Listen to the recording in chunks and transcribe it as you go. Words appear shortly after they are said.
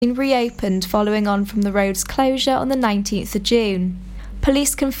been reopened following on from the road's closure on the 19th of June.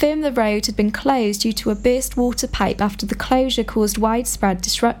 Police confirmed the road had been closed due to a burst water pipe after the closure caused widespread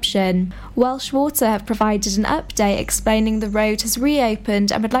disruption. Welsh Water have provided an update explaining the road has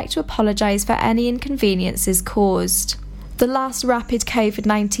reopened and would like to apologise for any inconveniences caused. The last rapid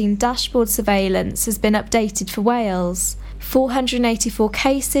COVID-19 dashboard surveillance has been updated for Wales. 484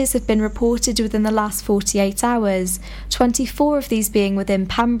 cases have been reported within the last 48 hours, 24 of these being within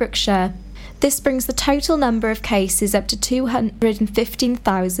Pembrokeshire. This brings the total number of cases up to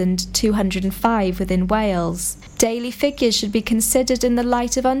 215,205 within Wales. Daily figures should be considered in the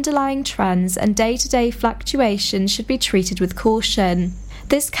light of underlying trends, and day-to-day fluctuations should be treated with caution.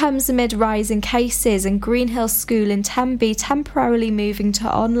 This comes amid rising cases and Greenhill School in Tenby temporarily moving to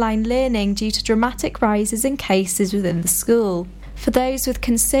online learning due to dramatic rises in cases within the school. For those with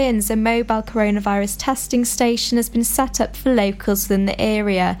concerns, a mobile coronavirus testing station has been set up for locals within the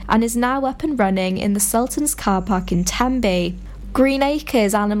area and is now up and running in the Sultan's car park in Tenby. Green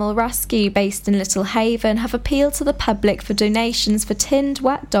Acres Animal Rescue, based in Little Haven, have appealed to the public for donations for tinned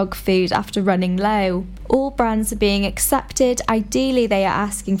wet dog food after running low. All brands are being accepted. Ideally, they are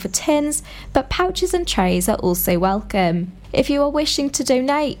asking for tins, but pouches and trays are also welcome. If you are wishing to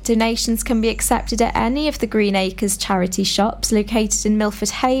donate, donations can be accepted at any of the Green Acres charity shops located in Milford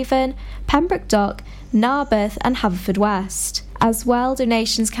Haven, Pembroke Dock, Narberth and Haverfordwest. As well,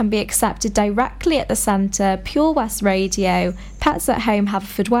 donations can be accepted directly at the centre, Pure West Radio, Pets at Home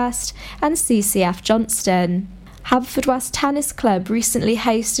Haverfordwest and CCF Johnston. Haverfordwest Tennis Club recently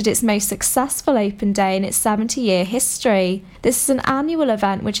hosted its most successful Open Day in its 70-year history. This is an annual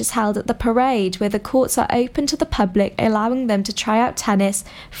event which is held at the Parade, where the courts are open to the public, allowing them to try out tennis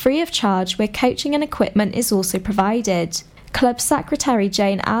free of charge, where coaching and equipment is also provided. Club Secretary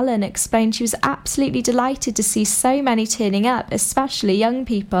Jane Allen explained she was absolutely delighted to see so many turning up, especially young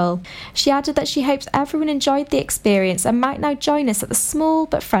people. She added that she hopes everyone enjoyed the experience and might now join us at the small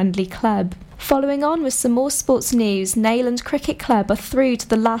but friendly club. Following on with some more sports news, Neyland Cricket Club are through to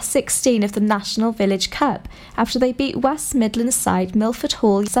the last 16 of the National Village Cup after they beat West Midlands side Milford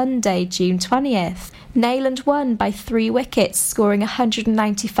Hall Sunday, June 20th. Neyland won by 3 wickets, scoring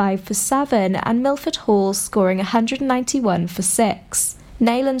 195 for 7, and Milford Hall scoring 191 for 6.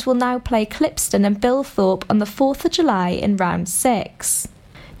 Neyland will now play Clipston and Billthorpe on the 4th of July in round 6.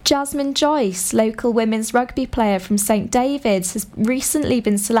 Jasmine Joyce, local women's rugby player from St David's, has recently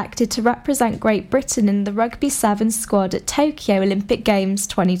been selected to represent Great Britain in the Rugby 7 squad at Tokyo Olympic Games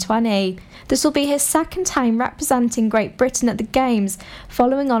 2020. This will be his second time representing Great Britain at the Games,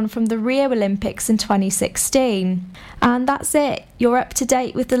 following on from the Rio Olympics in 2016. And that's it. You're up to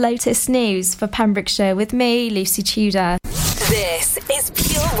date with the latest news for Pembrokeshire with me, Lucy Tudor. This is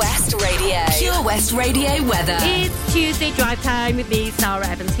Pure West Radio. Pure West Radio weather. It's Tuesday drive time with me, Sara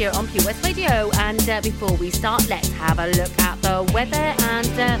Evans, here on Pure West Radio. And before we start, let's have a look at the weather. And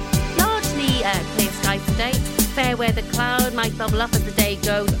largely clear skies today. Fair weather cloud might bubble up as the day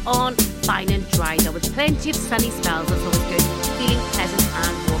goes on. Fine and dry, though, with plenty of sunny spells. That's always good. Feeling pleasant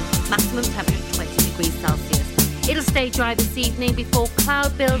and warm. Maximum temperature 20 degrees Celsius. It'll stay dry this evening before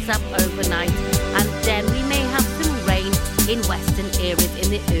cloud builds up overnight. And then we may have some rain in western areas in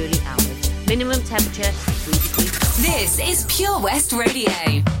the early hours. Minimum temperature 3 degrees. This is Pure West Radio.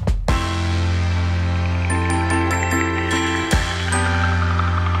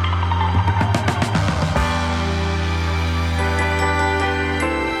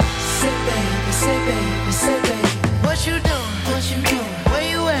 Say baby, what you doing? Where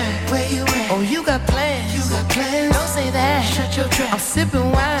you at? Oh, you got plans. Don't say that. Shut your trap. I'm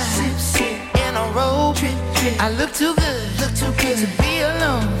sipping wine. Sip. In a robe. Trip. I look too good to be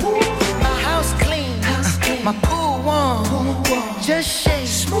alone. My house clean. My pool warm. Just shake.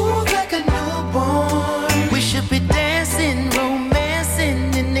 Smooth like a newborn. We should be dancing,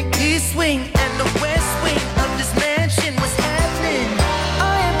 romancing in the east wing and the west wing of this mansion. What's happening? I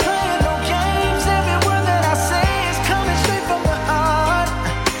ain't playing no games. Every word that I say is coming straight from the heart.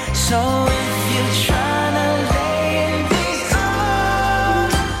 So if you're trying to lay in these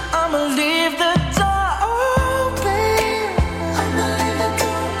arms, I'ma leave the door open.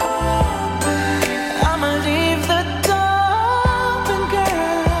 I'ma leave the door open,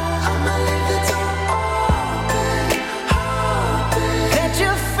 girl. I'ma leave the door open. Let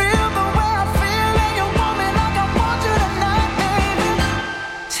you feel the way I feel, and you want me like I want you tonight, baby.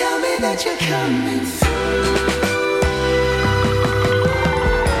 Tell me that you're coming through.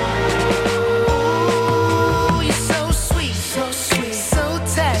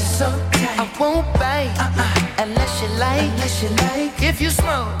 I won't bite unless you like. If you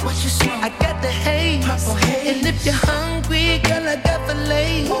smoke, what you smoke? I got the haze. And if you're hungry, girl, I got the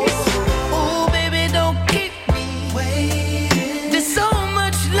place. Ooh, baby, don't keep me waiting. There's so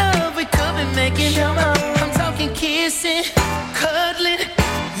much love we could be making. I'm talking kissing, cuddling,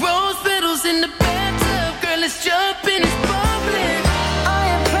 rose petals in the bathtub. Girl, let's jump in, it's bubbling. I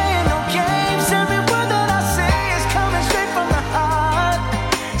ain't playing no games. Every word that I say is coming straight from the heart.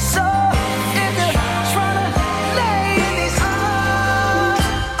 So if you're trying to lay in these arms,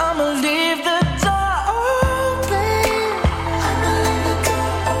 I'ma leave the door open. I'ma leave the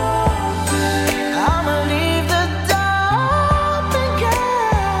door open. I'ma leave the door open,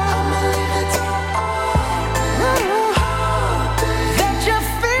 girl. I'ma leave the door open. That you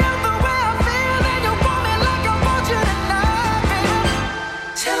feel the way I feel, and you want me like I want you tonight, baby.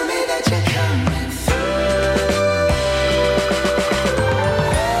 Tell me that you're coming through.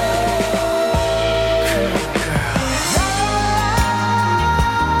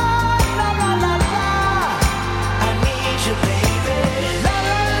 La la la la, I need you, baby. La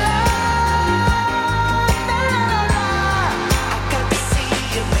la la, la la la, I got to see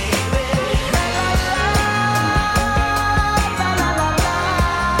you, baby. La la la, la la la la,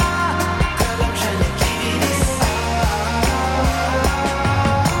 girl, I'm trying to give you this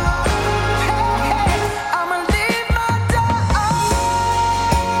I'ma leave my door open.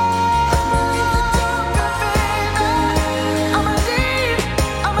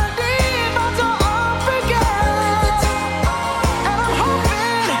 I'ma leave my door open, girl. And I'm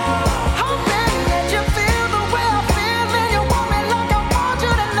hoping that you feel the way I feel, and you want me like I want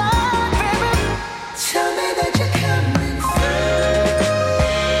you tonight, baby. Tell me that you're coming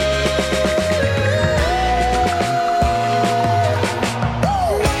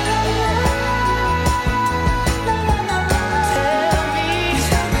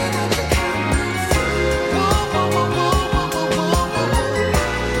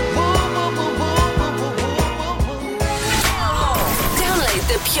Download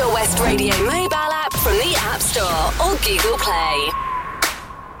the Pure West Radio mobile app from the App Store or Google Play.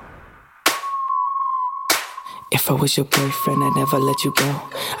 If I was your boyfriend, I'd never let you go.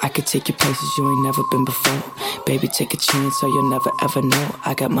 I could take you places you ain't never been before. Baby, take a chance so you'll never ever know.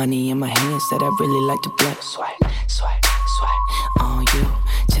 I got money in my hands that I really like to blow. Swipe, swipe, swipe on you.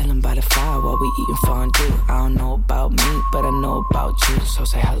 Chillin' by the fire while we eating fondue. I don't know about me, but I know about you. So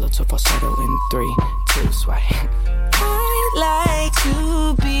say hello to falsetto in 3, 2, swipe. I'd like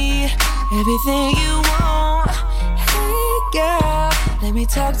to be everything you want. Hey girl, let me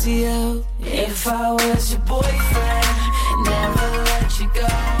talk to you. If I was your boyfriend, never let you go.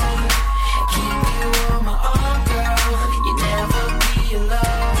 Keep you on my arm, girl. You never be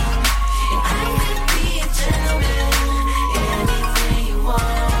alone. And I could be a gentleman, anything you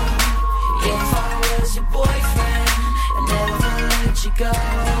want. If I was your boyfriend, I'd never let you go.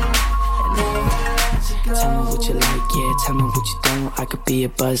 I'd never let you go. Tell me what you like, yeah, tell me what you don't. I could be a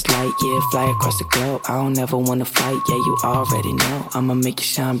Buzz Light, yeah, fly across the globe. I don't ever wanna fight, yeah, you already know. I'ma make you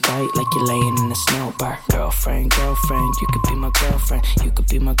shine bright like you're laying in the snow. Bar. Girlfriend, girlfriend, you could be my girlfriend. You could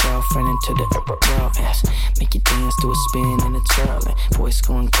be my girlfriend into the world. Yes. Make you dance to a spin and a twirl. And voice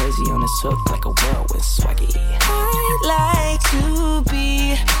going crazy on this hook like a whirlwind swaggy. I'd like to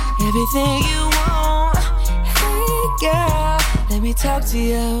be everything you want. Hey girl, let me talk to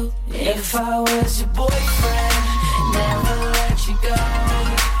you. If I was your boyfriend, never let you go.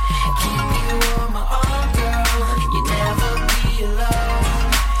 Keep you on my arm, girl. You never be alone.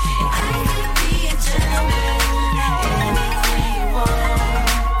 And I could be a gentleman, anything you want.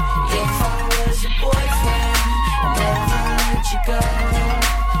 If I was your boyfriend, I'd never let you go.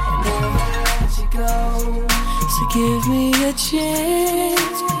 I'd never let you go. So give me a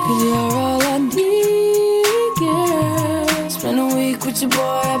chance, 'cause you're all I need, girl. Spend a week with your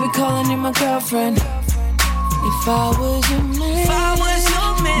boy, I'll be calling you my girlfriend. If I was your man,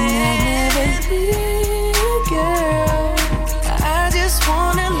 I'd never leave, girl. I just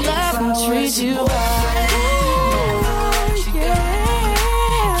wanna love and treat you right.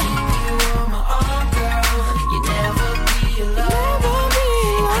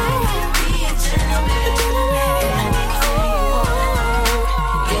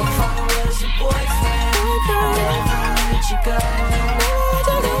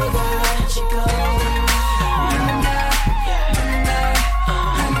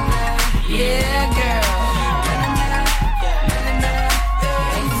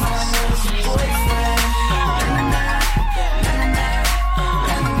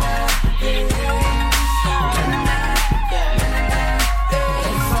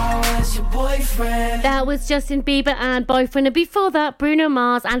 That was Justin Bieber and Boyfriend, and before that, Bruno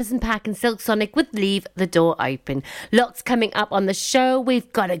Mars, Anderson .Paak and Silk Sonic with Leave the Door Open. Lots coming up on the show.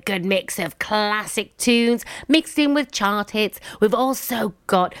 We've got a good mix of classic tunes mixed in with chart hits. We've also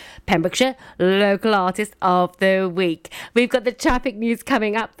got Pembrokeshire Local Artist of the Week. We've got the traffic news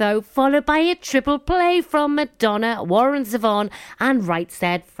coming up, though, followed by a triple play from Madonna, Warren Zevon and Right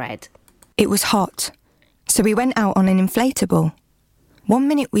Said Fred. It was hot, so we went out on an inflatable. 1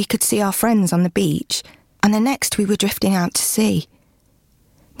 minute we could see our friends on the beach, and the next we were drifting out to sea.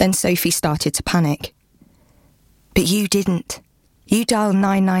 Then Sophie started to panic. But you didn't. You dialed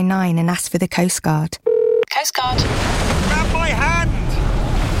 999 and asked for the Coast Guard. Coast Guard. Grab my hand!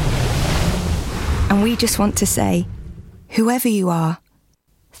 And we just want to say, whoever you are,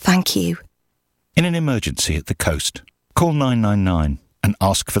 thank you. In an emergency at the coast, call 999 and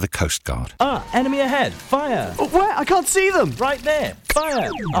ask for the Coast Guard. Ah, enemy ahead. Fire. Oh, where? I can't see them. Right there. Fire.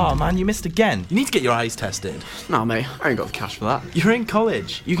 Oh, man, you missed again. You need to get your eyes tested. Nah, mate, I ain't got the cash for that. You're in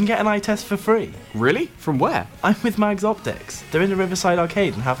college. You can get an eye test for free. Really? From where? I'm with Mags Optics. They're in the Riverside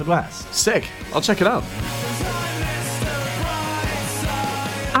Arcade in Haverfordwest. Sick. I'll check it out.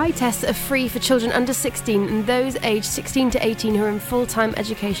 Eye tests are free for children under 16 and those aged 16 to 18 who are in full-time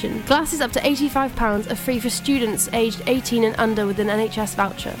education. Glasses up to £85 are free for students aged 18 and under with an NHS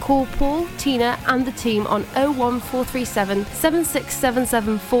voucher. Call Paul, Tina and the team on 01437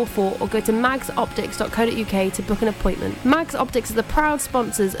 767744 or go to magsoptics.co.uk to book an appointment. Mags Optics are the proud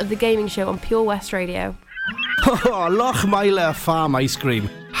sponsors of the gaming show on Pure West Radio. Oh, Lochmeyler Farm Ice Cream.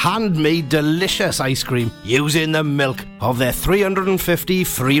 Handmade delicious ice cream using the milk of their 350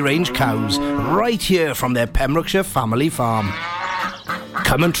 free-range cows right here from their Pembrokeshire family farm.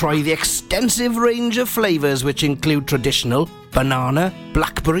 Come and try the extensive range of flavours which include traditional banana,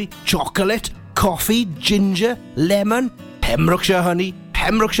 blackberry, chocolate, coffee, ginger, lemon, Pembrokeshire honey,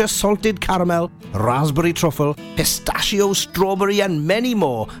 Pembrokeshire salted caramel, raspberry truffle, pistachio, strawberry and many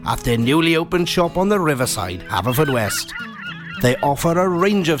more at their newly opened shop on the Riverside, Haverfordwest. They offer a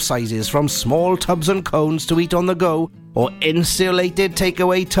range of sizes from small tubs and cones to eat on the go or insulated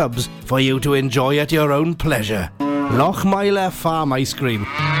takeaway tubs for you to enjoy at your own pleasure. Lochmeyler Farm Ice Cream.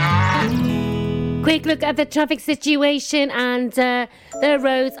 Quick look at the traffic situation and the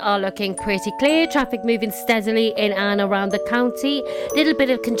roads are looking pretty clear. Traffic moving steadily in and around the county. Little bit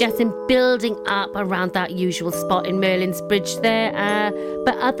of congestion building up around that usual spot in Merlin's Bridge there.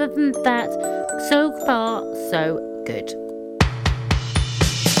 But other than that, so far, so good.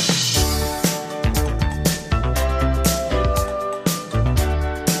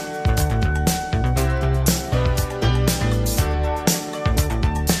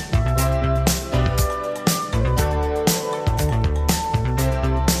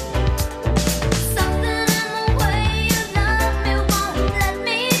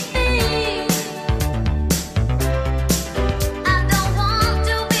 I don't want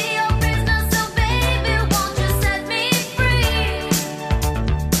to be your prisoner, so baby, won't you set me free?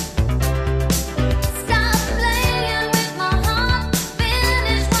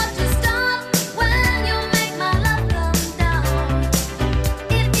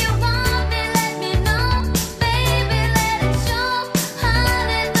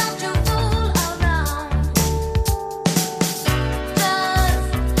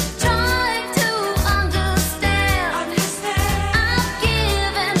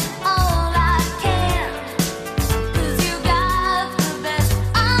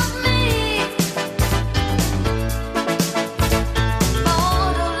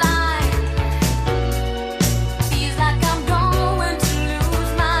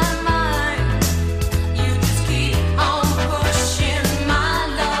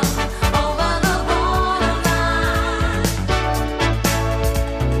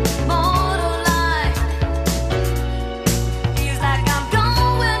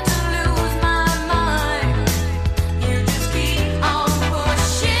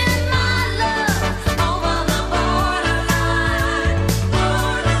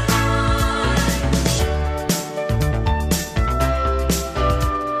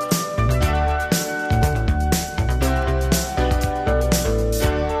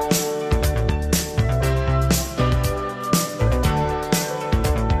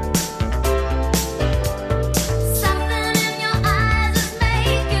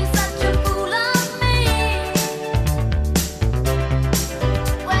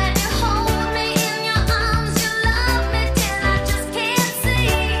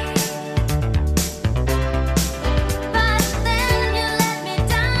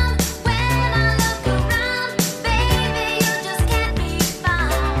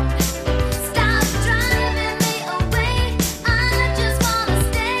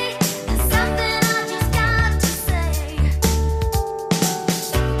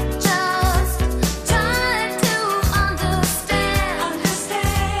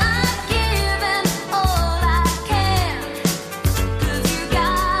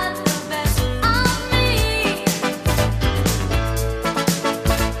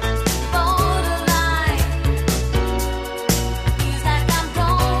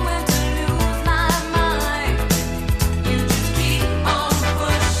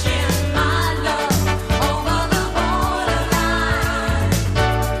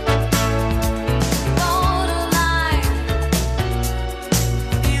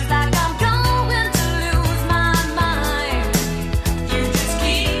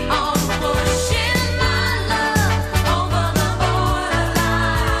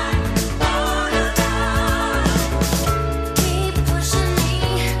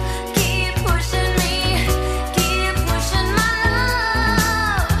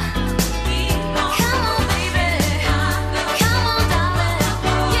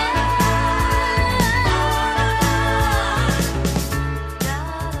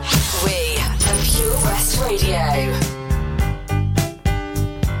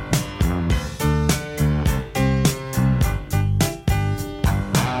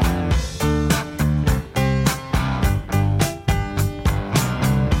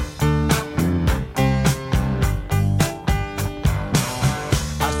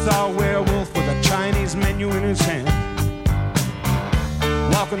 saw a werewolf with a Chinese menu in his hand,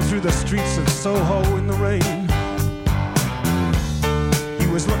 walking through the streets of Soho in the rain. He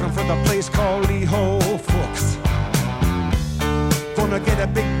was looking for the place called Lee Ho Fook's, gonna get a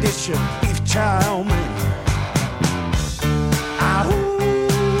big dish of beef chow mein.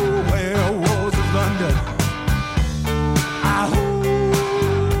 Ahoo, werewolves of London. Ahoo.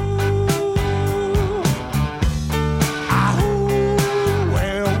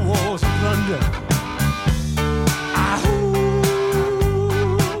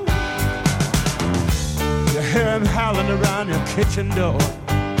 Howling around your kitchen door.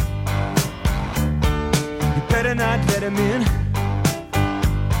 You better not let him in.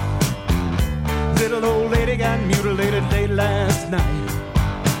 Little old lady got mutilated late last night.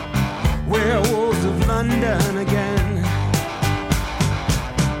 Werewolves of London again.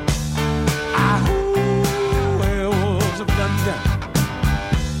 Ahoo, werewolves of London.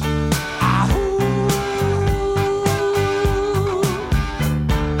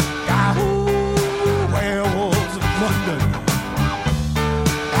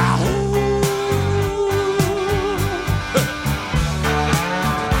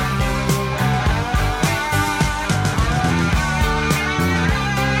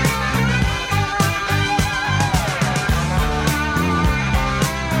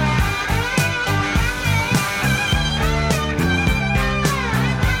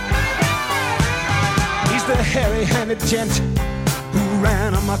 Hairy-handed gent who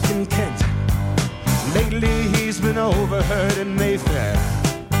ran amok in Kent. Lately he's been overheard in Mayfair.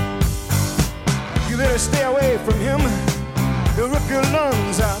 You better stay away from him. He'll rip your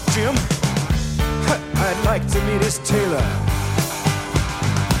lungs out, Jim. I'd like to meet his tailor.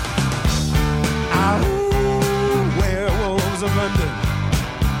 Ahoo, werewolves of London.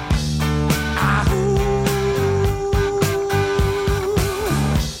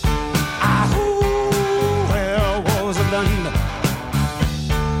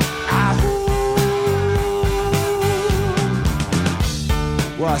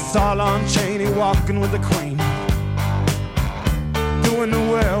 Well, I saw Lon Chaney walking with the Queen, doing the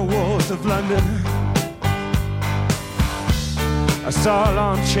werewolves of London. I saw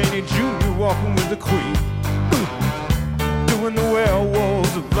Lon Chaney Jr. walking with the Queen, doing the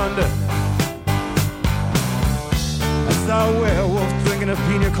werewolves of London. I saw a werewolf drinking a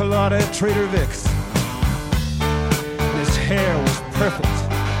pina colada at Trader Vic's. His hair was perfect.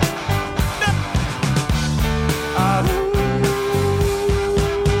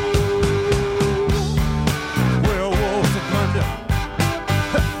 Werewolves of London.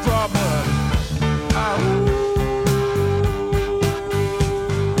 Draw blood.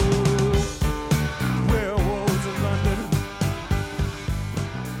 Werewolves of London.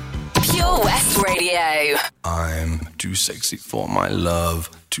 Pure West Radio. I'm too sexy for my love.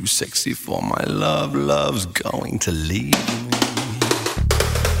 Too sexy for my love. Love's going to leave me.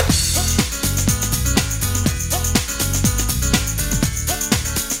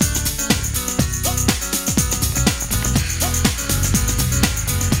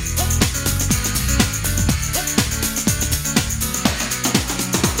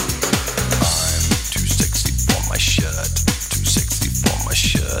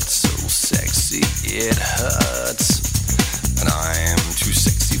 It hurts, and I'm too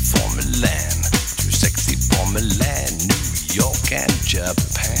sexy for Milan, too sexy for Milan, New York and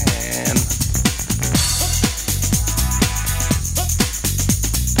Japan. And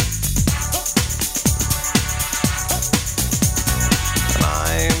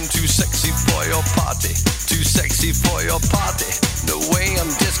I'm too sexy for your party, too sexy for your party, the way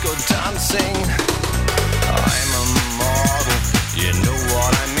I'm disco dancing. I'm a model, you know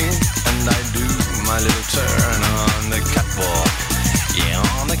what I mean, and I do my little turn on the catwalk. Yeah,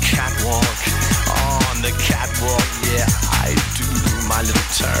 on the catwalk. On the catwalk. Yeah, I do my little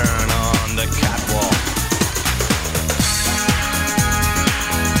turn on the catwalk.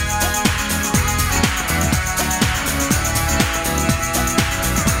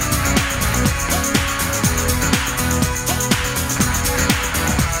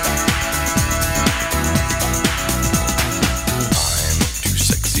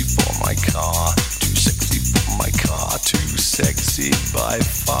 Sexy by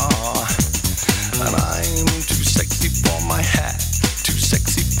far, and I'm too sexy for my hat, too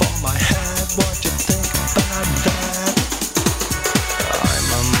sexy for my hat. What you think about that? I'm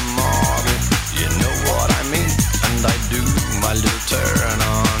a model, you know what I mean, and I do my little turn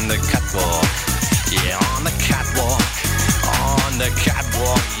on the catwalk. Yeah, on the catwalk, on the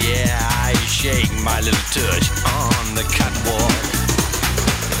catwalk. Yeah, I shake my little tush on the catwalk.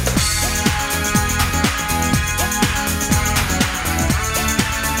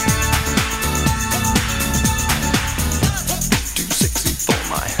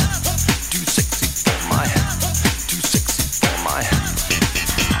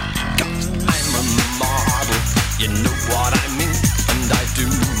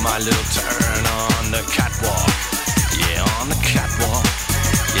 my little turn on the catwalk. Yeah, on the catwalk.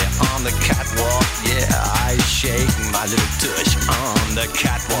 Yeah, on the catwalk. Yeah, I shake my little tush on the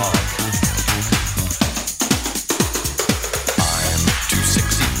catwalk. I'm too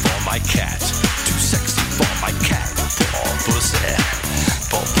sexy for my cat. Too sexy for my cat. Poor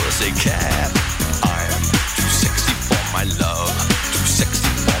pussy cat. I'm too sexy for my love. Too sexy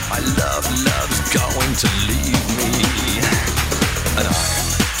for my love. Love's going to leave me. And I'm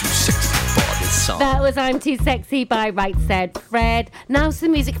too sexy for this song. That was I'm Too Sexy by Right Said Fred. Now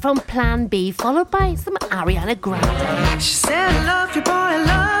some music from Plan B, followed by some Ariana Grande. She said, I love you, boy, I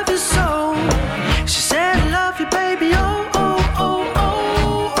love you so. She said, I love you, baby, oh, oh, oh,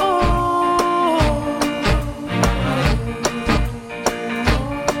 oh,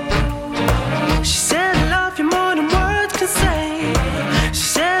 oh. She said, I love you more than words can say. She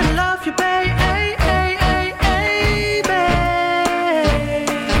said, I love you, baby.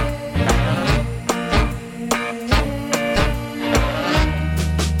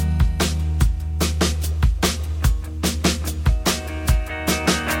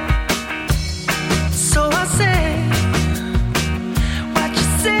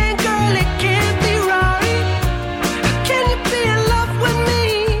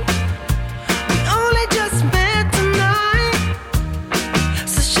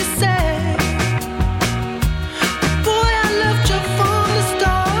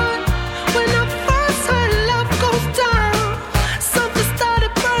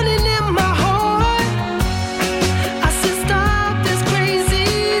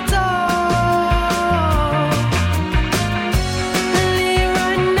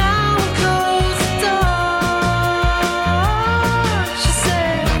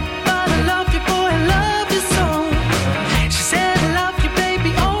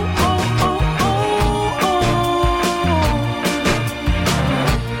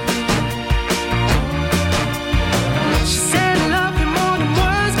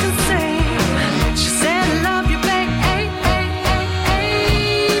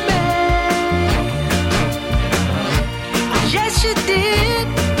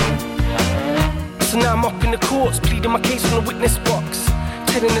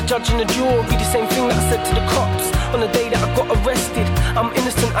 Judge in the jury, the same thing that I said to the cops on the day that I got arrested. I'm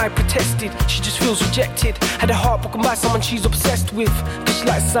innocent, I protested. She just feels rejected. Had her heart broken by someone she's obsessed with. Cause she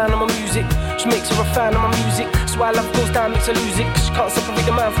likes the sound of my music. She makes her a fan of my music. So why love goes down makes her lose it. Cause she can't separate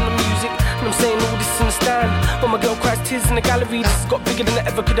the man from the music. And I'm saying all this in the stand. When my girl cries tears in the gallery, this has got bigger than I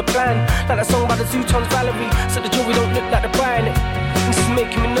ever could have planned. Like that song by the Zootons Valerie. Said the jury don't look like they're buying it. This is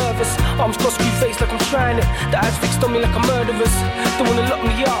making me nervous. Arms crossed, screw face like I'm trying it. The eyes fixed on me like I'm murderers. Don't wanna lock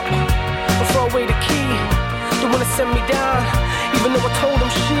me up or throw away the key. Don't wanna send me down, even though I told them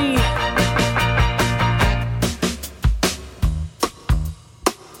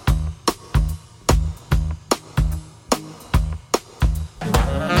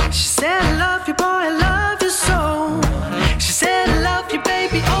She said, I love you, boy, I love you so. She said, I love you,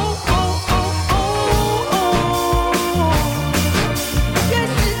 baby, oh, oh, oh, oh, oh. Yes,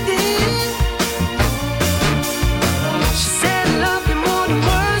 she did. She said, I love you more than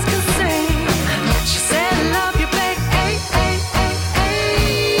words can say. She said, I love you, baby, ay, ay, ay, ay,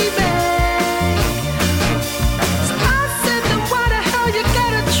 babe. So I said, then why the hell you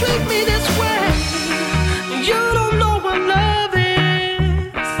gotta treat me this way? You don't know what love is.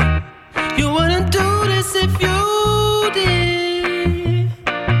 You wouldn't do this if you did.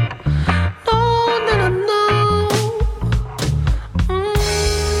 No, no, no, no.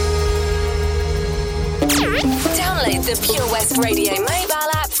 Download the Pure West Radio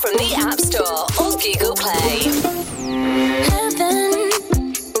mobile app from the App Store or Google Play. Heaven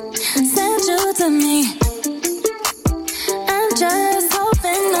sent you to me. I'm just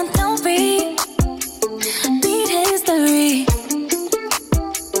hoping I don't read history.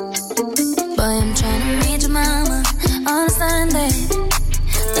 Boy, I'm trying to meet your mama on a Sunday.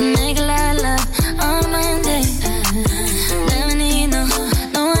 The nigga I love on a Monday. Never need no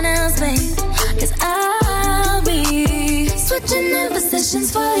one else, babe. Cause I'll be switching up positions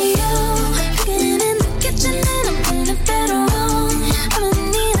for you. Getting in the kitchen and I'm in the bedroom. I don't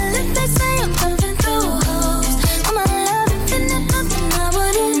need a lift, they say I'm coming through. All my love infinite, nothing I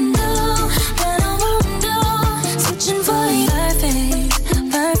wouldn't do, that I won't do. Switching for you,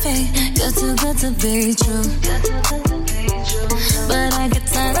 perfect, good to be true. But I get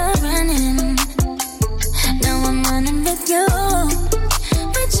tired of running. Now I'm running with you.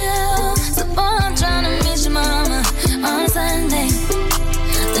 So boy, I'm trying to meet your mama on Sunday.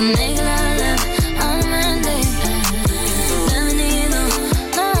 The nigga I love on Monday. Never need no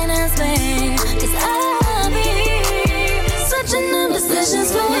one else, babe. Cause I'll be switching up positions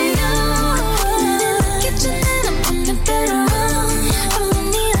for you.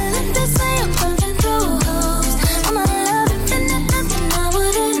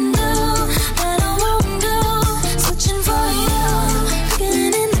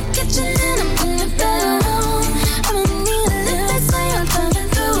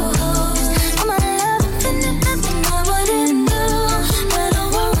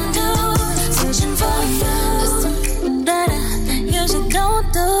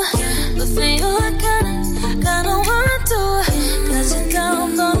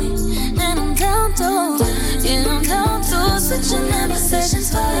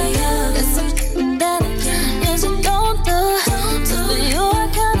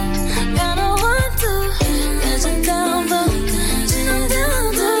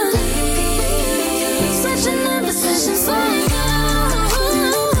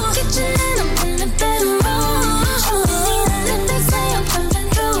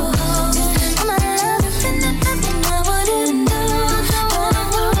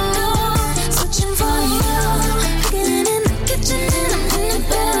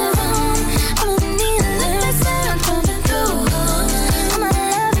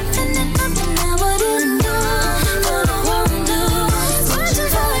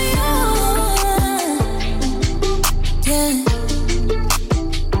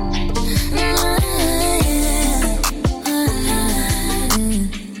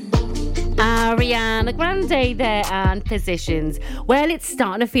 Ariana Grande there and Positions. Well, it's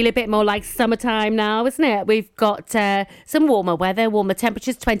starting to feel a bit more like summertime now, isn't it? We've got some warmer weather, warmer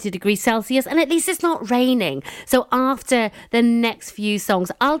temperatures, 20 degrees Celsius, and at least it's not raining. So after the next few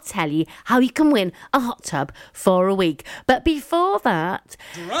songs, I'll tell you how you can win a hot tub for a week. But before that,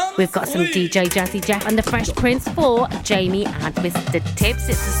 we've got some DJ Jazzy Jeff and the Fresh Prince for Jamie and Mr. Tibbs.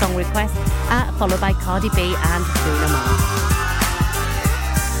 It's a song request, followed by Cardi B and Bruno Mars.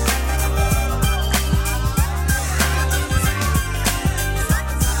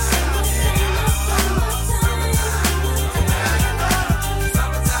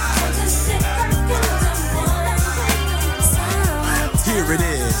 Here it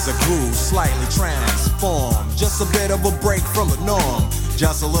is, a groove slightly transformed. Just a bit of a break from the norm.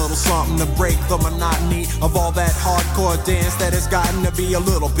 Just a little something to break the monotony of all that hardcore dance that has gotten to be a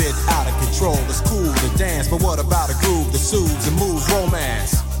little bit out of control. It's cool to dance, but what about a groove that soothes and moves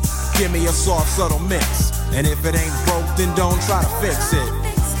romance? Give me a soft, subtle mix, and if it ain't broke, then don't try to fix it.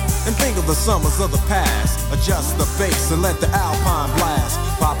 And think of the summers of the past. Adjust the bass and let the Alpine blast.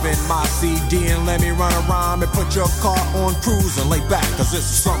 Pop in my CD and let me run a rhyme and put your car on cruise and lay back, cause it's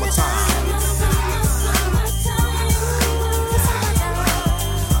summertime.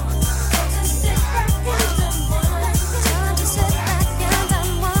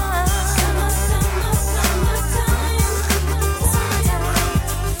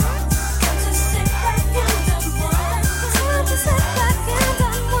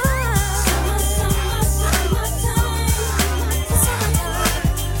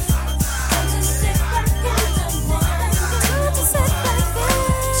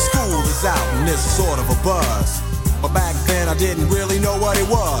 Sort of a buzz, but back then I didn't really know what it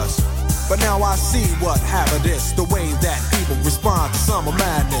was. But now I see what happened is the way that people respond to summer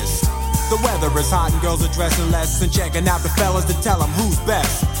madness. The weather is hot and girls are dressing less and checking out the fellas to tell them who's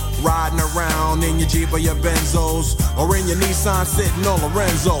best. Riding around in your Jeep or your Benzos, or in your Nissan sitting on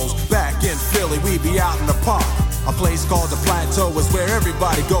Lorenzo's. Back in Philly, we be out in the park. A place called the Plateau is where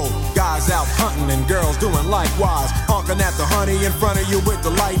everybody go. Guys out hunting and girls doing likewise. Honking at the honey in front of you with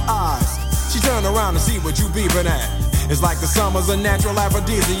the light eyes. She turn around and see what you beeping at. It's like the summer's a natural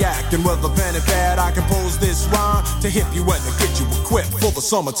aphrodisiac. And with a pen and pad I compose this rhyme to hip you and to get you equipped for the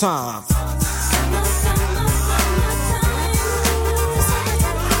summertime.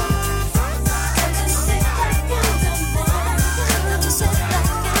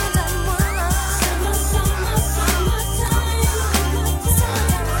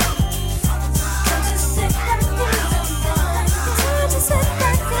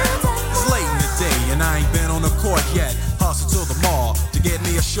 Yet, hustle to the mall to get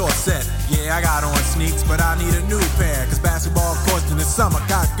me a short set. Yeah, I got on sneaks, but I need a new pair, cause basketball courts in the summer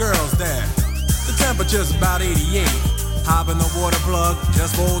got girls there. The temperature's about 88. Hop in the water plug,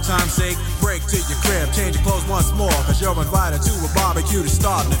 just for old time's sake. Break to your crib, change your clothes once more, cause you're invited to a barbecue that's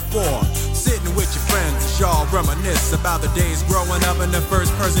starting at 4. Sitting with your friends, y'all reminisce about the days growing up and the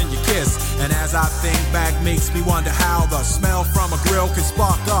first person you kiss. And as I think back, makes me wonder how the smell from a grill can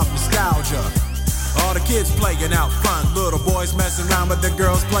spark up nostalgia. All the kids playing out front, little boys messing around with the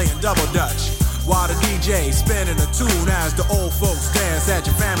girls playing double dutch. While the DJ spinning a tune as the old folks dance at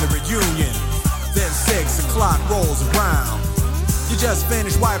your family reunion. Then 6 o'clock rolls around. You just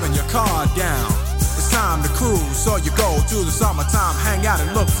finished wiping your car down. It's time to cruise, so you go to the summertime hangout.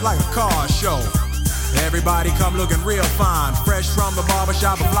 It looks like a car show. Everybody come looking real fine, fresh from the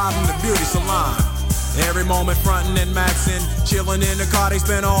barbershop or fly from the beauty salon. Every moment frontin' and maxin', chillin' in the car, they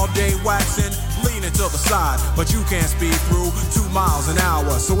spend all day waxin', leaning to the side, but you can't speed through 2 miles an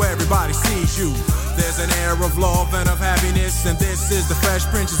hour, so everybody sees you. There's an air of love and of happiness, and this is the Fresh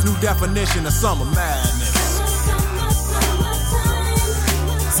Prince's new definition of summer madness.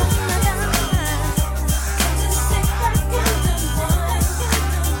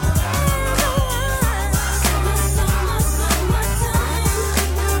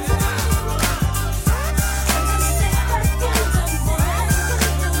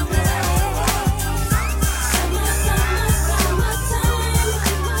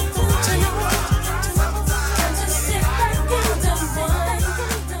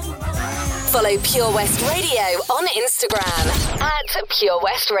 Follow Pure West Radio on Instagram at Pure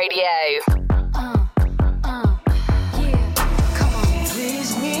West Radio.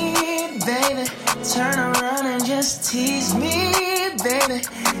 Please me, baby. Turn around and just tease me, baby.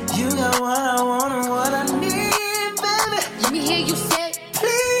 You got what I want and what I need, baby. Let me hear you say,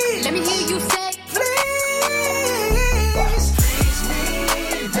 please. Let me hear you say,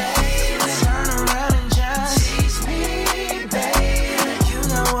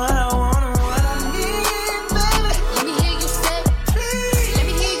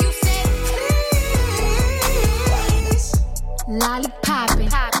 Molly poppin',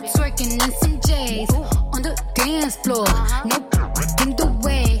 twerking in some J's on the dance floor. No in the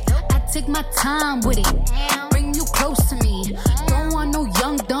way, I take my time with it. Bring you close to me. Don't want no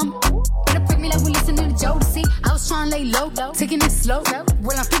young dumb. Better freak me like we listening to Jodeci. I was trying to lay low, taking it slow.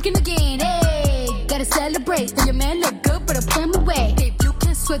 Well, I'm freaking again. Hey, gotta celebrate. Your man look good, but I put him away. If you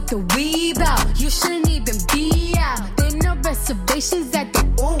can sweat the weave out, you shouldn't even be out. There no reservations at the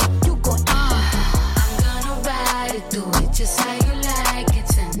ooh. You go I'm gonna ride it, do it just how you like it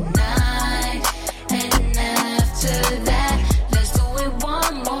tonight. And after that, let's do it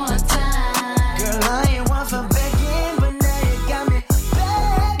one more time. Girl, I ain't one for begging, but now you got me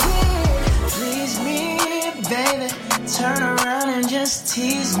begging. Please me, baby. Turn around and just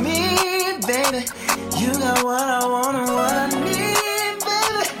tease me, baby. You got what I want and what I need,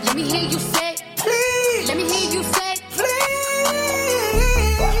 baby. Let me hear you say, please. Let me hear you say, please.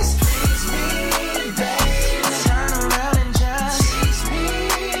 Please me, baby. Turn around and just tease me,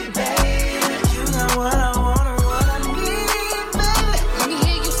 baby. You got what I want and what I need, baby. Let me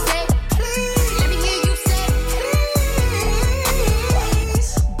hear you say, please. Let me hear you say,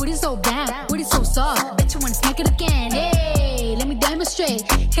 please. Booty so bad, booty so soft. Bet you wanna smack it again. Hey, let me demonstrate.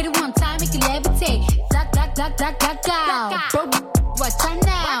 Hit it one time, make it levitate. Black, black, black, black, black, black. Bro, watch out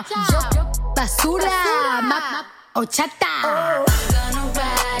now. Yo, basura, ma, ochata. I'm gonna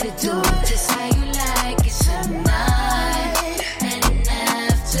ride it, do it just how you like it tonight. And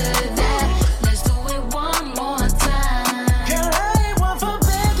after that, let's do it one more time. Girl, I ain't one for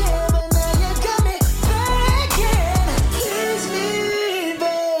begging, but now you got me begging. Please me,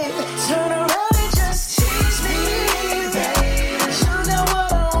 babe. Turn around and just tease me, babe. You know what I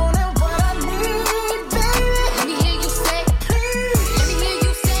want and what I need, baby. Let me hear you say, please. Let me hear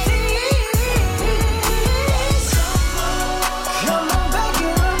you say, please. Come on,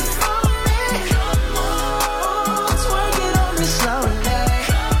 begging them for me. Come on, twerk it on me slowly.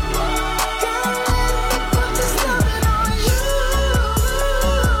 Come on, girl, let me put this loving on you.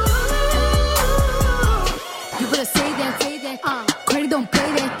 You better say that, credit don't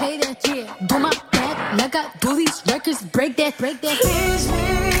pay that, yeah. Do my back like I do these records, break that. Tease me,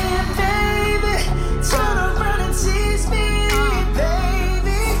 baby. Turn around and tease me,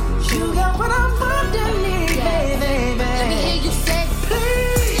 baby. You got what I want and need, baby. Let me hear you say,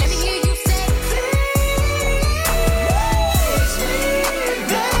 please. Let me hear you say, Tease me,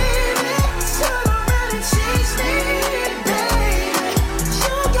 baby. Turn around and tease me, baby.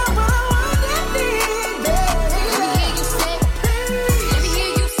 You got what I want and need, baby. Let me hear you say, let me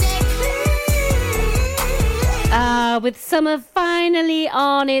hear you say, With summer finally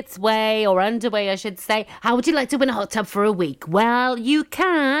on its way, or underway I should say, how would you like to win a hot tub for a week? Well, you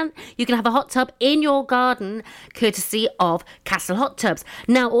can. You can have a hot tub in your garden, courtesy of Castle Hot Tubs.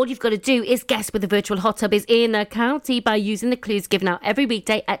 Now, all you've got to do is guess where the virtual hot tub is in the county by using the clues given out every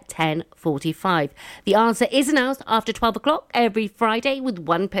weekday at 10:45. The answer is announced after 12 o'clock every Friday, with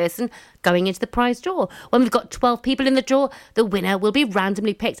one person going into the prize draw. When we've got 12 people in the draw, the winner will be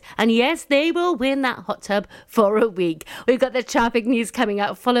randomly picked. And yes, they will win that hot tub for a week. We've got the traffic news coming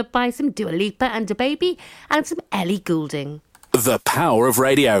up, followed by some Dua Lipa and a baby, and some Ellie Goulding. The power of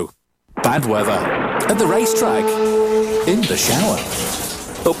radio. Bad weather. At the racetrack. In the shower.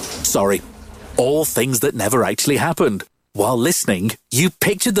 Oh, sorry. All things that never actually happened. While listening, you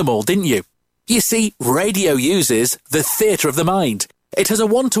pictured them all, didn't you? You see, radio uses the theatre of the mind. It has a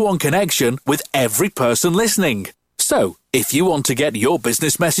one-to-one connection with every person listening. So, if you want to get your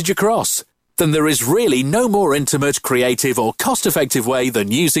business message across, then there is really no more intimate, creative or cost-effective way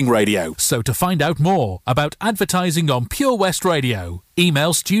than using radio. So to find out more about advertising on Pure West Radio,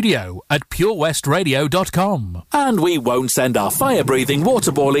 email studio@purewestradio.com. And we won't send our fire-breathing,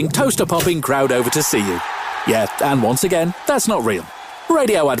 water-boiling, toaster-popping crowd over to see you. Yeah, and once again, that's not real.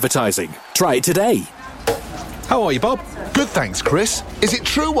 Radio advertising. Try it today. How are you, Bob? Good, thanks, Chris. Is it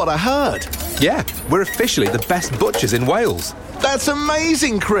true what I heard? Yeah, we're officially the best butchers in Wales. That's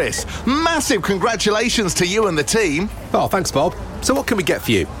amazing, Chris. Massive congratulations to you and the team. Oh, thanks, Bob. So what can we get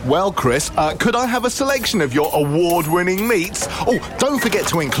for you? Well, Chris, could I have a selection of your award-winning meats? Oh, don't forget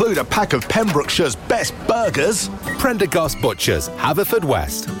to include a pack of Pembrokeshire's best burgers. Prendergast Butchers,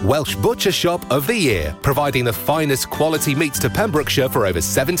 Haverfordwest, Welsh Butcher Shop of the Year, providing the finest quality meats to Pembrokeshire for over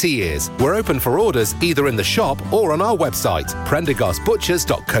 70 years. We're open for orders either in the shop or on our website,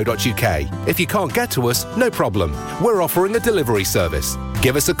 prendergastbutchers.co.uk. If you can't get to us, no problem. We're offering a delivery service.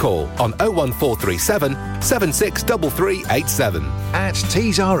 Give us a call on 01437 763387. At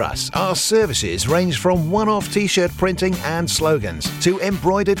Tees R Us, our services range from one-off t-shirt printing and slogans to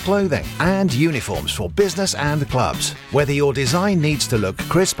embroidered clothing and uniforms for business and clubs. Whether your design needs to look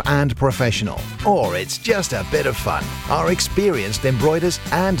crisp and professional or it's just a bit of fun, our experienced embroiders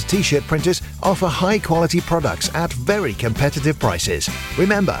and t-shirt printers offer high-quality products at very competitive prices.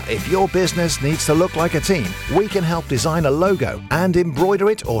 Remember, if your business needs to look like a team, we can help design a logo and embroider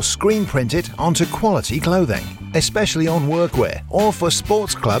it or screen print it onto quality clothing, especially on workwear or for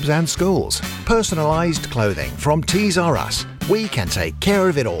sports clubs and schools. Personalised clothing from Tees R Us. We can take care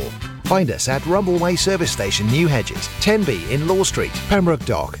of it all. Find us at Rumbleway Service Station, New Hedges, 10B in Law Street, Pembroke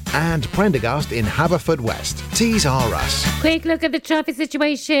Dock, and Prendergast in Haverfordwest. Tees R Us. Quick look at the traffic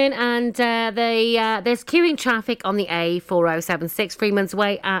situation, and there's queuing traffic on the A4076 Freeman's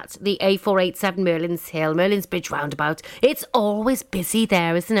Way at the A487 Merlin's Hill, Merlin's Bridge roundabout. It's always busy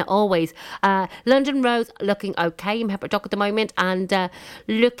there, isn't it? Always. London Road looking okay in Pembroke Dock at the moment, and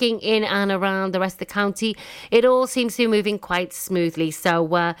looking in and around the rest of the county, it all seems to be moving quite smoothly.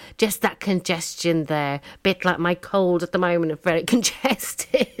 So just that congestion there, bit like my cold at the moment, very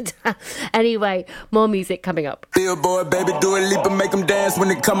congested. Anyway, more music coming up. Billboard, baby, do a leap and make them dance when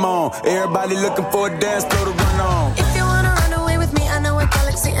they come on. Everybody looking for a dance floor to run on. If you wanna run away with me, I know a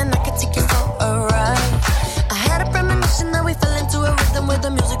galaxy and I can take you for a ride. I had a premonition that we fell into a rhythm where the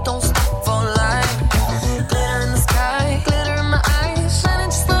music don't stop for life. Glitter in the sky, glitter in my eyes,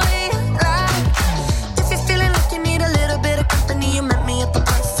 shining just the way you like. If you're feeling like you need a little bit of company, you met me at the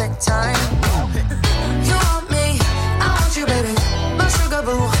perfect time. You want me, I want you, baby, my sugar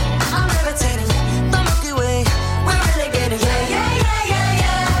boo. I'm levitating, the Milky Way, we're renegading. Yeah, yeah, yeah, yeah,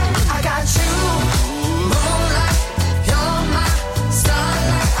 yeah. I got you, moonlight, you're my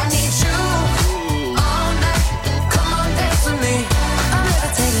starlight. I need you all night. Come on, dance with me. I'm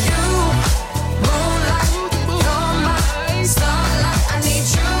levitating. You, moonlight, you're my starlight. I need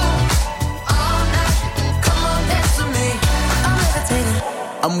you all night. Come on, dance with me. I'm levitating.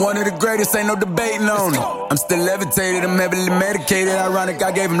 I'm one of the greatest, ain't no debating on it. I'm still levitated, I'm heavily medicated. Ironic,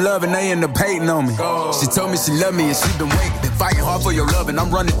 I gave him love and they end up hating on me. She told me she loved me and she been waiting. Been fighting hard for your love and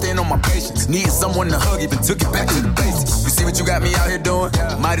I'm running thin on my patience. Needing someone to hug, even took it back to the basics. You see what you got me out here doing?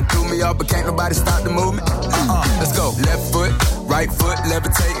 Might have threw me off, but can't nobody stop the movement. Let's go. Left foot, right foot,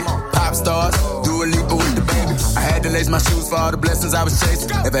 levitating. Pop stars, do a leap with the baby. I had to lace my shoes for all the blessings I was chasing.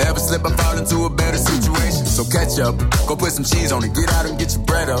 If I ever slip, I fall into a better situation. So catch up, go put some cheese on it, get out and get your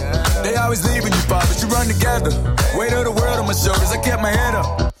bread up. They always leave when you fall, but you run together. Weight of the world on my shoulders, I kept my head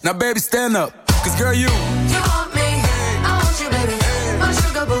up. Now baby, stand up, cause girl, you want me, I want you, baby, my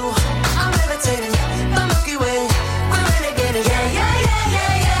sugar boo. I'm levitating, the Milky Way, we're renegading. Yeah, yeah, yeah,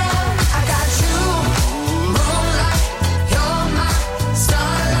 yeah, yeah. I got you, moonlight, you're my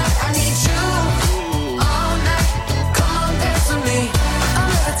starlight. I need you all night. Come on, dance with me. I'm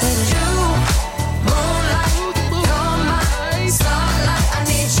levitating. You, moonlight, you're my starlight. I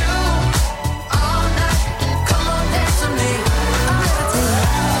need you all night. Come on, dance with me. I'm levitating.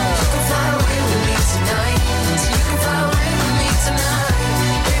 You can fly away with me tonight. So you can fly away with me tonight.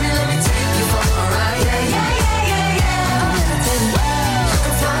 Baby, let me take you for a ride. Yeah, yeah, yeah, yeah, yeah. I'm levitating. You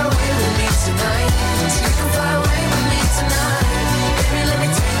can fly away with me tonight. So you can fly away with me tonight. Baby, let me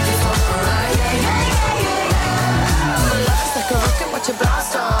take you for a ride. Yeah, yeah, yeah, yeah, yeah. My life's like a rocket, watch it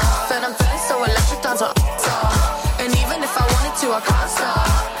blast off. And I'm feeling so electric, dance on top. And even if I wanted to, I can't stop.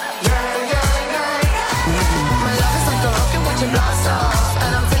 Yeah, yeah, yeah, yeah. My love is like a rocket, watch it blast off.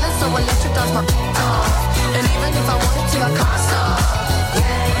 And I'm feeling so electric, dance my off. And even if I wanted to, I can't stop.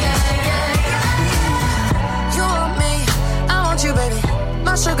 Yeah, yeah, yeah, yeah. You want me, I want you, baby,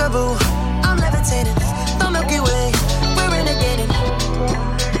 my sugar boo. I'm levitating, the Milky Way, we're renegading.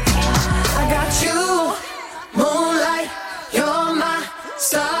 I got you, moonlight, you're my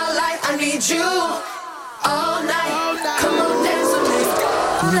starlight. I need you all night. Come on, dance with me.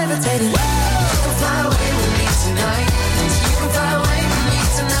 I'm levitating. You can fly away with me tonight. You can fly away with me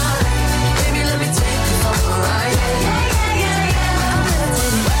tonight. Baby, let me take you for a ride. Yeah, yeah, yeah, yeah, yeah. I'm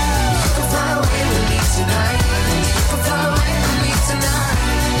levitating. You can fly away with me tonight. You can fly away with me tonight.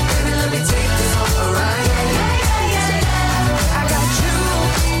 Baby, let me take you for a ride. Yeah, yeah, yeah, yeah, yeah. I got you,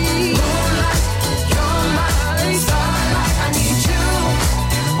 moonlight, you're my starlight. I need you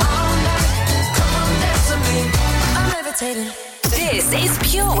all night. Come on, dance with me. I'm levitating. This is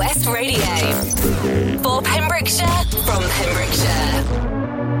Pure West Radio. For Pembrokeshire, from Pembrokeshire.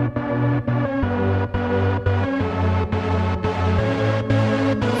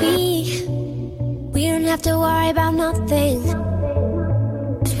 We don't have to worry about nothing.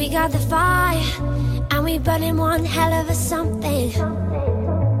 'Cause we got the fire, and we burning one hell of a something.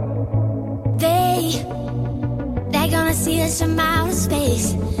 us from outer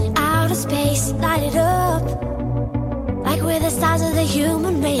space, light it up. Like we're the stars of the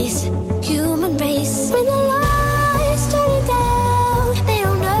human race, human race. When the lights turn down, they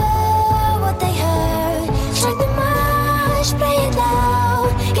don't know what they heard. Strike the march, play it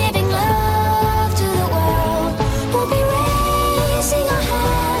loud, giving love to the world. We'll be raising our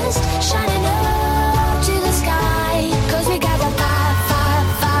hands, shining up to the sky. 'Cause we got the fire, fire,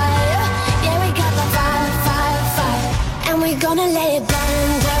 fire. Yeah, we got the fire, fire, fire. And we're gonna let it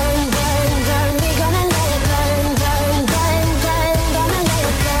burn, burn, burn, burn. We're gonna let it burn, burn, burn, burn. Gonna let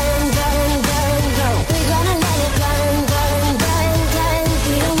it burn, burn, burn, burn. We're gonna let it burn, burn, burn, burn.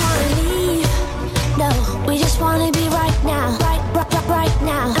 We don't wanna leave, no. We just wanna be right now, right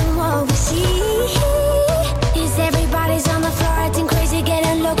now. And what we see is everybody's on the floor acting crazy,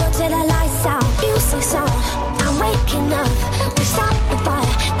 getting loco till the lights out. Music's on, I'm waking up. We stop the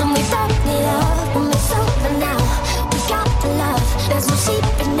fire, and we burn it up. And it's over now, we got the love. There's no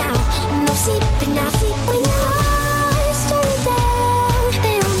sleeping now, no sleeping now. When the lights turn down,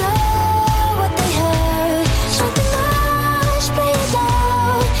 they don't know what they heard. Strike the march, play it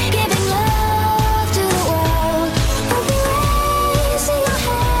loud, giving love to the world. We'll be raising our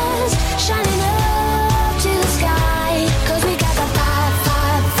hands, shining up to the sky. 'Cause we got the fire,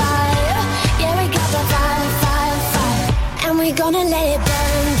 fire, fire. Yeah, we got the fire, fire, fire. And we're gonna let it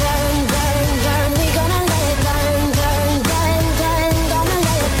burn, burn, burn, burn. We're gonna let it burn, burn, burn, burn. Gonna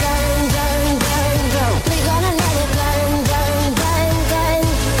let it burn, burn, burn, burn. We're gonna let it burn, burn, burn, burn.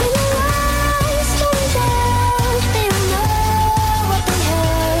 When the lights turn down, they don't know what they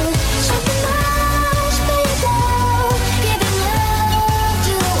heard. Strike the march, play it loud, giving love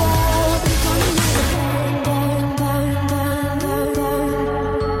to the world. We're gonna let it burn, burn, burn, burn, burn, burn.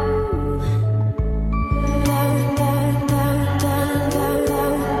 Burn, burn, burn, burn, burn,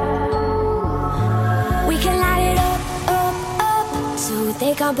 burn. We can light it up, up, up, so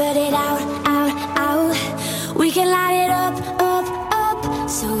they can't put it out, out, out. We can light it up, up, up,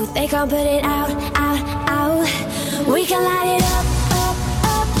 so they can't put it out, out, out. We can light it up, up,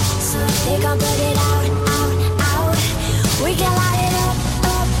 up, so they can't put it out, out, out. We can light it up,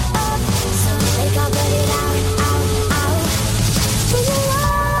 up, up, so they can't put it out, out, out. When the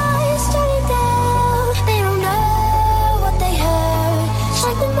lights turn down, they don't know what they heard.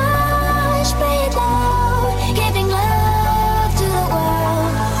 Strike the march, play it loud, giving love to the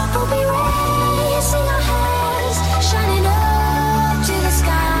world. We'll be raising our hands, shining up to the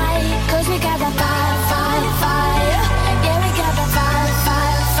sky. 'Cause we got the fire, fire, fire. Yeah, we got the fire,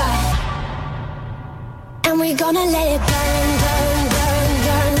 fire, fire. And we're gonna let it burn, burn, burn,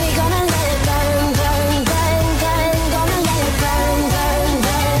 burn. We're gonna let it burn, burn, burn, burn. Gonna let it burn, burn,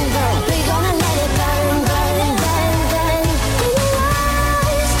 burn, burn. We're gonna let it burn, burn, burn, burn. When the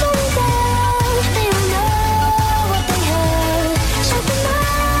lights turn down, they don't know what they heard. Strike the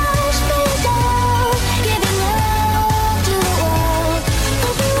march, play it loud, giving love to the world.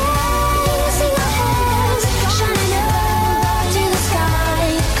 We'll be raising our hands, shining up to the sky.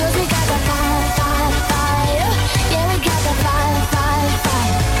 'Cause we got the fire, fire, fire. Yeah, we got the fire, fire,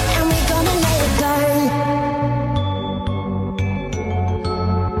 fire. And we're gonna let it burn.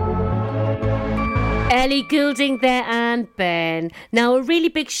 Ellie Goulding there and Ben. Now, a really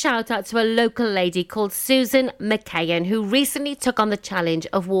big shout out to a local lady called Susan McKayen, who recently took on the challenge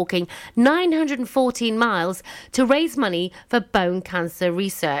of walking 914 miles to raise money for bone cancer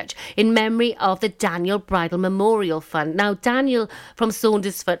research in memory of the Daniel Bridle Memorial Fund. Now, Daniel from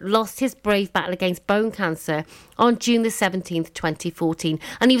Saundersfoot lost his brave battle against bone cancer on June the 17th, 2014,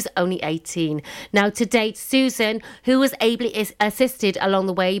 and he was only 18. Now, to date, Susan, who was ably assisted along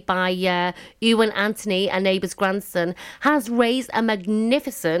the way by Ewan Anthony, a neighbour's grandson, has raised a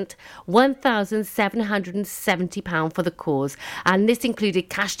magnificent £1,770 for the cause. And this included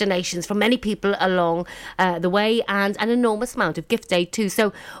cash donations from many people along the way and an enormous amount of gift aid too.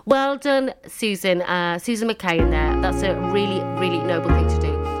 So well done, Susan. Susan McKayen there. That's a really, really noble thing to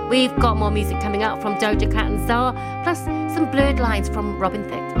do. We've got more music coming up from Doja Cat and Zara, plus some blurred lines from Robin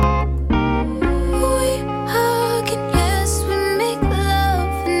Thicke. We hug and yes, we make love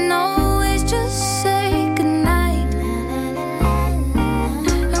and always just say goodnight.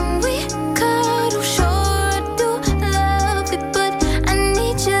 And we cuddle, sure I do love it, but I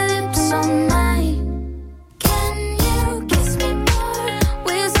need your lips on mine. Can you kiss me more?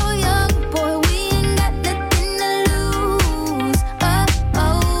 We're so young, boy, we ain't got nothing to lose.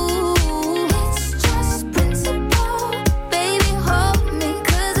 Oh, it's just principle. Baby, hold me,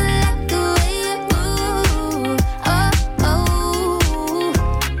 'cause I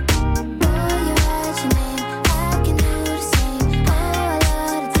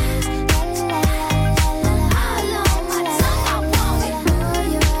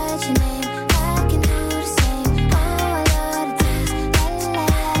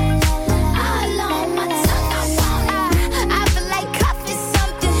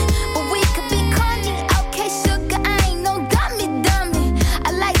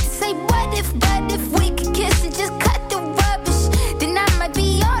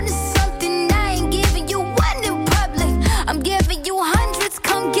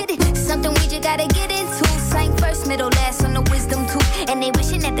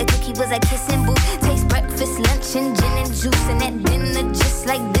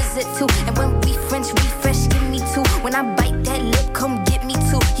it too. And when we French refresh, give me two. When I bite that lip, come get me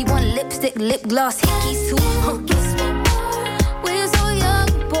two. He want lipstick, lip gloss, hickeys too. Guess what? We're so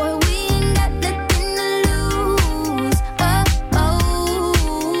young, boy, we ain't got nothing to lose.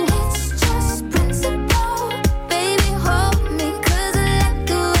 It's just principle. Baby, hold me, 'cause I like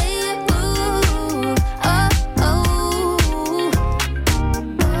the way you move.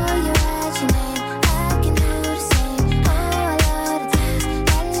 Boy, you write your name, I can do the same. Oh, I love the taste.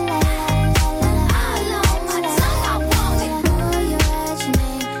 La la la la la. All on my tongue, I want it. Boy, you write your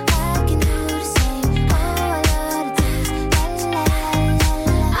name, I can do the same. Oh, I love the taste. La la la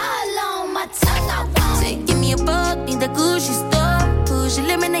la la. All on my tongue, I want it. Say, give me a buck, need the Gucci stuff. Push your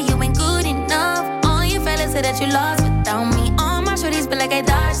limit, now you ain't good enough. All your fellas say that you lost without me. All my shorties feel like I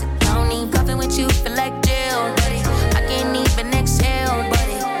dodged the county. Cuffing with you feel like jail, buddy. I can't even exhale,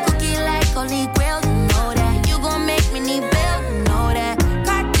 buddy. Cookie like holy grail, you know that. You gon' make me need bail, you know that.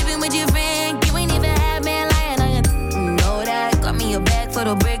 Caught dipping with your friend, you ain't even had man lying on you, you know that. Got me a bag for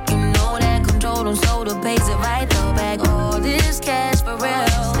the brick, you know that. Control them, so the pays it right, the bag. All this cash for real.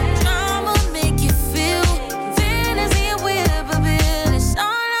 I'ma make you feel fantasy and whip a bill. It's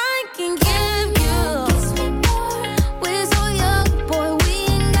all I can give you. We're so young, boy, we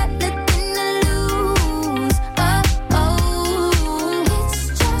ain't got nothing to lose. It's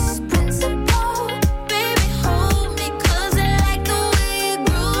just principle. Baby, hold me, 'cause I like the way you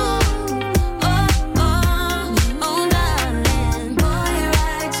groove. Darling. Boy,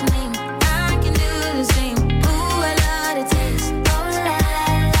 write your name, I can do the same. Ooh, I love the taste. Oh, la, la,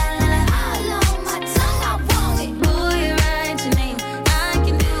 la, la. All on my tongue, I want it. Boy, write your name, I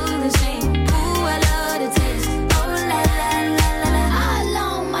can do the same. Ooh, I love the taste. Oh, la, la, la, la, la. All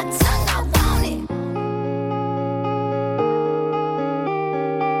on my tongue, I want it.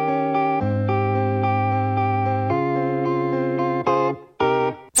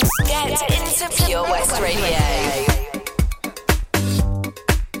 Get into Pure West Radio.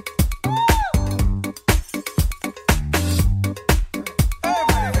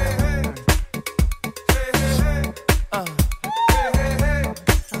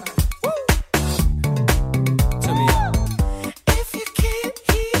 If you can't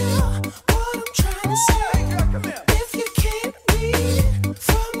hear what I'm trying to say, if you can't read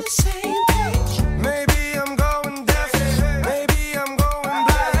from the same page, maybe I'm going deaf, maybe I'm going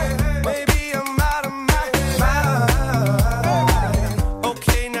blind, maybe I'm out of my mind.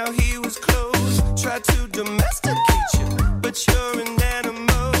 Okay, now he was close, tried to domesticate you, but you're an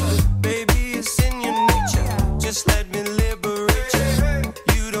animal, baby, it's in your nature. Just let me liberate you.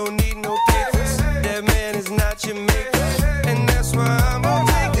 You don't need no papers, that man is not your maker. And that's why I'm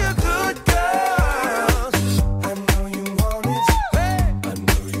gonna take a good girl. I know you want it. I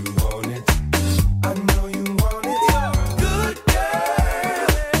know you want it. I know you want it. Good girl.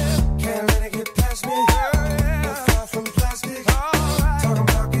 Can't let it get past me. No far from plastic. Talking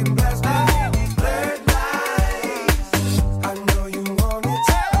about getting blasted. Blurred lines. I know you want it.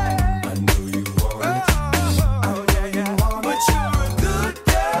 I know you want it. I know you want it. But you're a good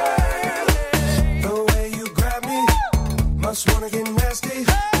girl. The way you grab me, must wanna get nasty.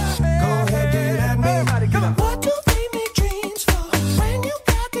 Go ahead, get at me. What do we make dreams for when you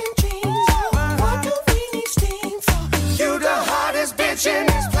got them jeans on? What do we need steam for? You the hottest bitch in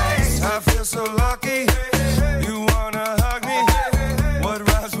this place. I feel so lucky. You wanna hug me? What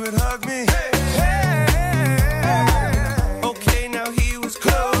rhymes with hug me? Okay, now he was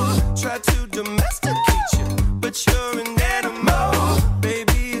close. Tried to domesticate you, but you're an animal.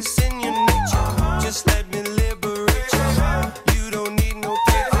 Baby, it's in your nature. Just let me liberate you. You don't need no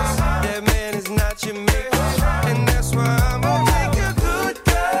papers. That man is not your maker. And that's why I'm gonna take a good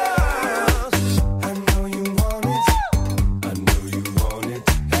girl. I know you want it. I know you want it.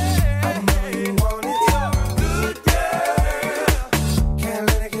 I know you want it. Good girl. Can't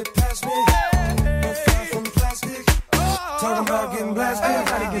let it get past me. No far from plastic. Talking about getting blasted.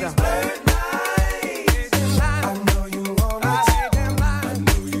 Blurred lines. I know you want it. I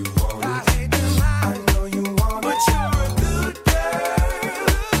know you want it. I know you want it. But you're a good girl.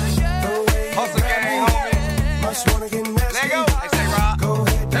 The way you Hustle gang, homie. must wanna get nasty. Let go. Hey, say, Rob. Go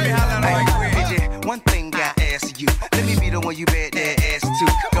ahead, Tell me how that like AJ, one thing I ask you. Let me be the one you bet that ass to.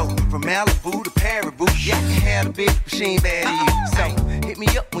 Go from Malibu to Paribu. Yeah, I can have a bitch, but she ain't bad to you. So hit me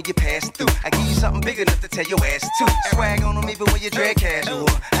up when you pass through. I give you something big enough to tell your ass to. Swag on them even when you drag casual.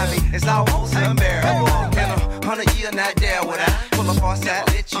 I mean, it's almost unbearable. In 100 years, not there would I pull up on side,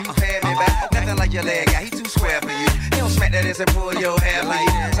 let you pay me back. Nothing like your leg guy, he too square for you. He don't smack that ass and pull your hair like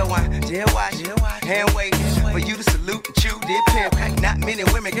that. So I jail watch, hand wait for you to salute and chew, did pimp. Not many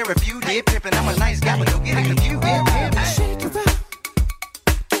women can refuse, did pimp. And I'm a nice guy, but don't get it confused, did pimp. Shake it up.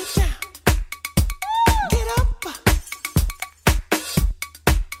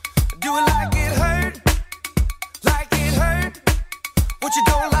 Do it like it hurt, like it hurt. What you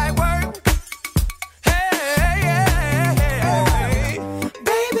don't like work? Hey,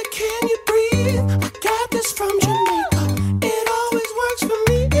 baby, can you breathe? I got this from Jamaica. It always works for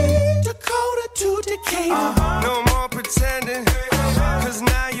me. Dakota to Decatur. No more pretending, 'cause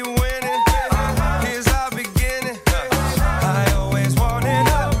now you're winning. Here's our beginning. I always wanted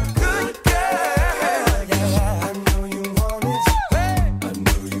a good girl. I know you want it. I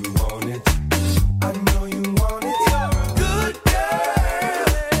know you want it. I know you want it. Good girl.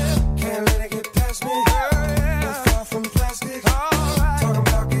 Can't let it get past me. We're far from plastic. Talking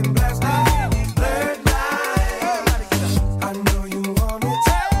about getting blasted. Blurred lines. I know you want it.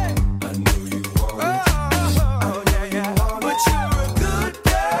 I know you want it. Oh, yeah, yeah. But you're a good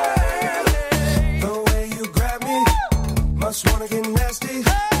girl. The way you grab me, must wanna get nasty.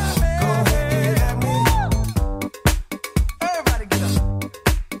 Go ahead, get at me. Everybody get up.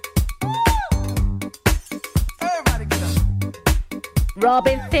 Everybody get up.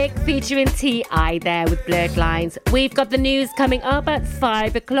 Robin Thicke featuring T.I. there with Blurred Lines. We've got the news coming up at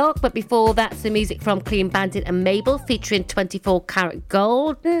 5 o'clock, but before that, some music from Clean Bandit and Mabel featuring 24 Karat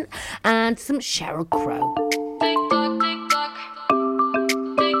Golden and some Sheryl Crow.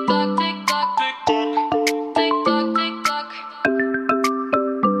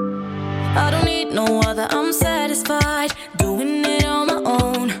 I don't need no other, I'm satisfied doing it on my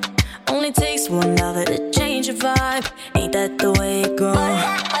own. Only takes one other to change your vibe. Ain't that the way it goes?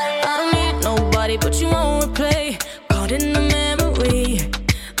 I don't need nobody but you won't replay. Caught in the memory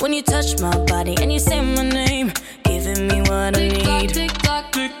when you touch my body and you say my name, giving me what I need.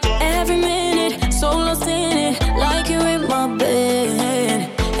 Every minute, so lost in it, like you're in my bed.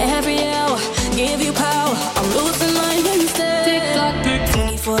 Every hour, give you power, I'm losing my instead.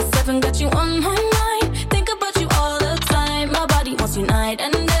 24/7, got you on my mind. Think about you all the time. My body wants you night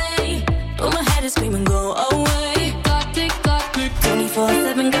and day, but my head is screaming, go away.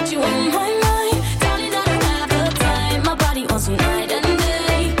 24/7, got you on my mind. Darling, I don't have the time. My body wants you night and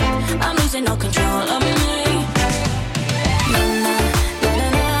day. I'm losing all control of me.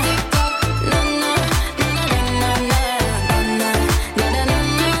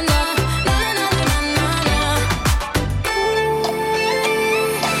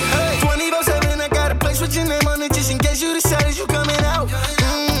 Put your name on it just in case you decided you coming out.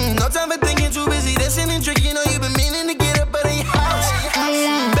 No time for thinking, too busy dancing and drinking.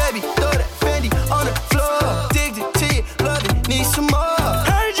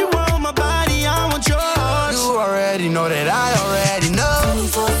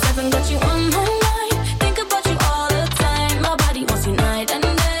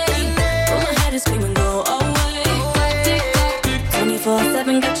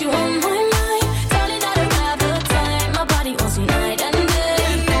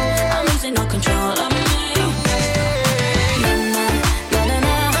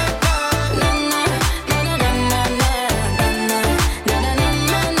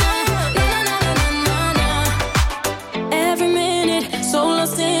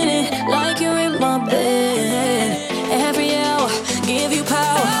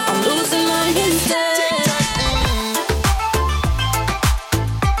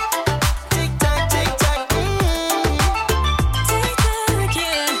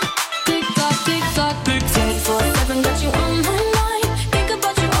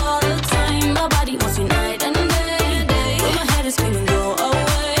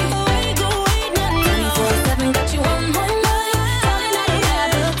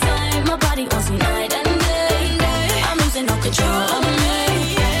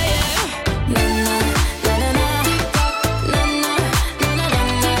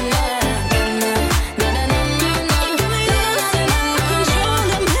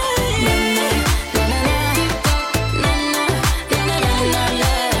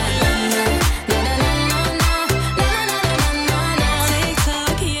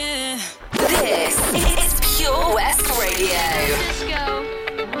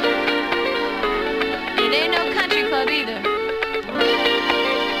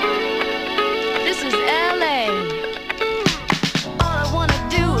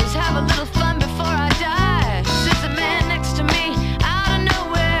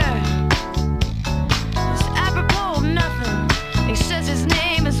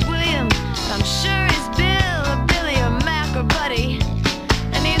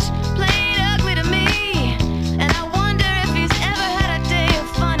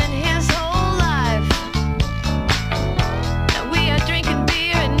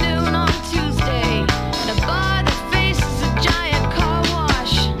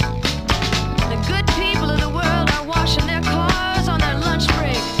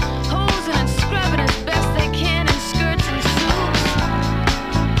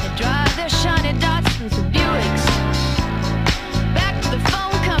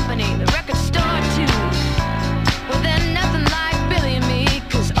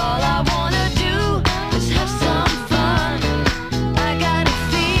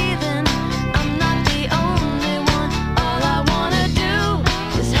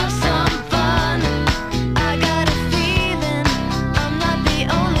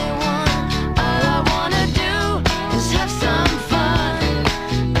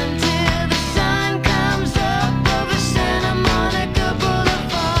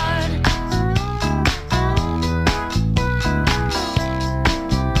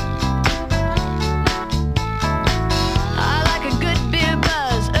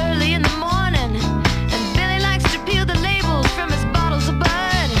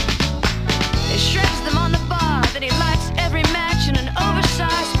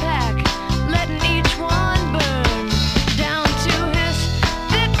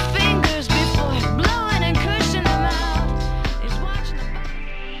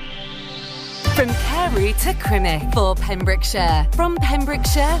 to Crymych for Pembrokeshire. From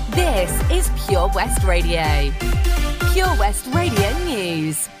Pembrokeshire, this is Pure West Radio. Pure West Radio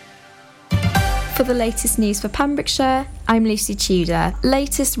News. For the latest news for Pembrokeshire, I'm Lucy Tudor.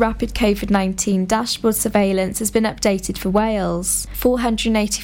 Latest rapid COVID-19 dashboard surveillance has been updated for Wales. 480